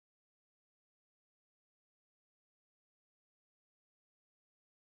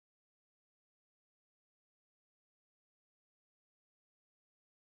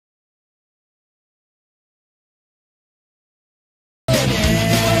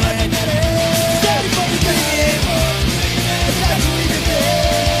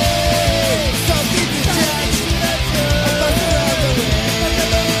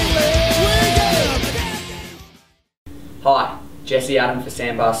Jesse Adam for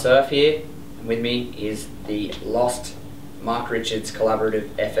Sanbah Surf here, and with me is the lost Mark Richards collaborative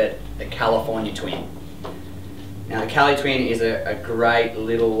effort, the California Twin. Now the Cali Twin is a great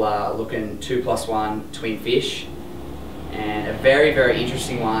little looking 2+1 twin fish, and a very, very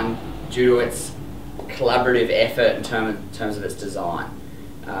interesting one due to its collaborative effort in terms of its design.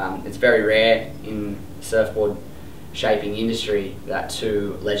 It's very rare in the surfboard shaping industry that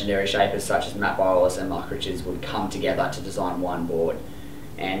two legendary shapers such as Matt Bowles and Mark Richards would come together to design one board.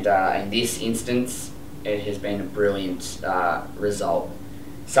 And in this instance, it has been a brilliant result.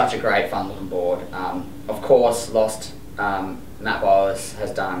 Such a great fun looking board. Of course, lost Matt Bowles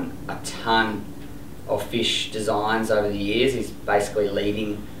has done a ton of fish designs over the years. He's basically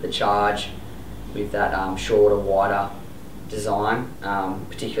leading the charge with that shorter, wider design,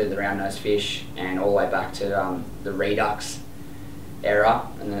 particularly the round-nosed fish, and all the way back to the Redux era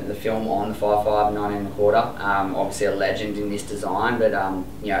and the film on the 5.5 and 19.25. Obviously a legend in this design, but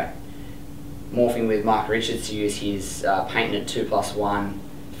you know, morphing with Mark Richards to use his patented 2+1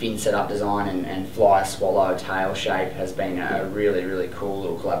 fin setup design and fly swallow tail shape has been a really, really cool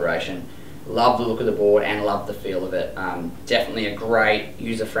little collaboration. Love the look of the board and love the feel of it. Definitely a great,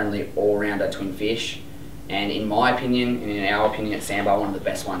 user-friendly, all-rounder twin fish, and in my opinion, and in our opinion at Sanbah, one of the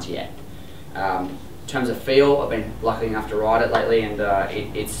best ones yet. In terms of feel, I've been lucky enough to ride it lately, and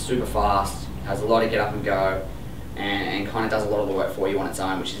it's super fast, has a lot of get up and go, and kind of does a lot of the work for you on its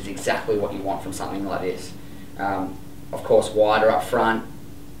own, which is exactly what you want from something like this. Of course, wider up front,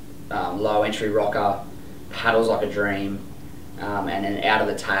 low entry rocker, paddles like a dream, and then out of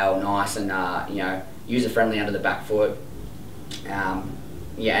the tail, nice and you know, user-friendly under the back foot.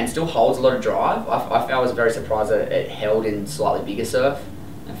 Yeah, and still holds a lot of drive. I was very surprised that it held in slightly bigger surf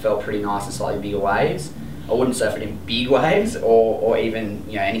and felt pretty nice in slightly bigger waves. I wouldn't surf it in big waves or even,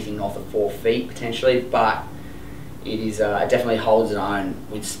 you know, anything north of 4 feet potentially, but it is it definitely holds its own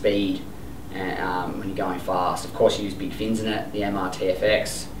with speed and when you're going fast. Of course, you use big fins in it. The MR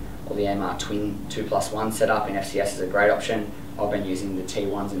TFX or the MR Twin 2+1 setup in FCS is a great option. I've been using the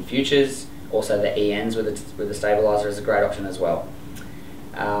T1s in futures. Also the ENs with the stabilizer is a great option as well.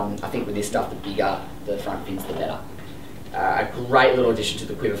 I think with this stuff, the bigger the front fins, the better. A great little addition to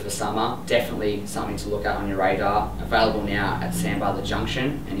the quiver for summer. Definitely something to look at on your radar. Available now at Sanbah the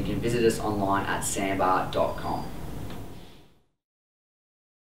Junction, and you can visit us online at sanbah.com.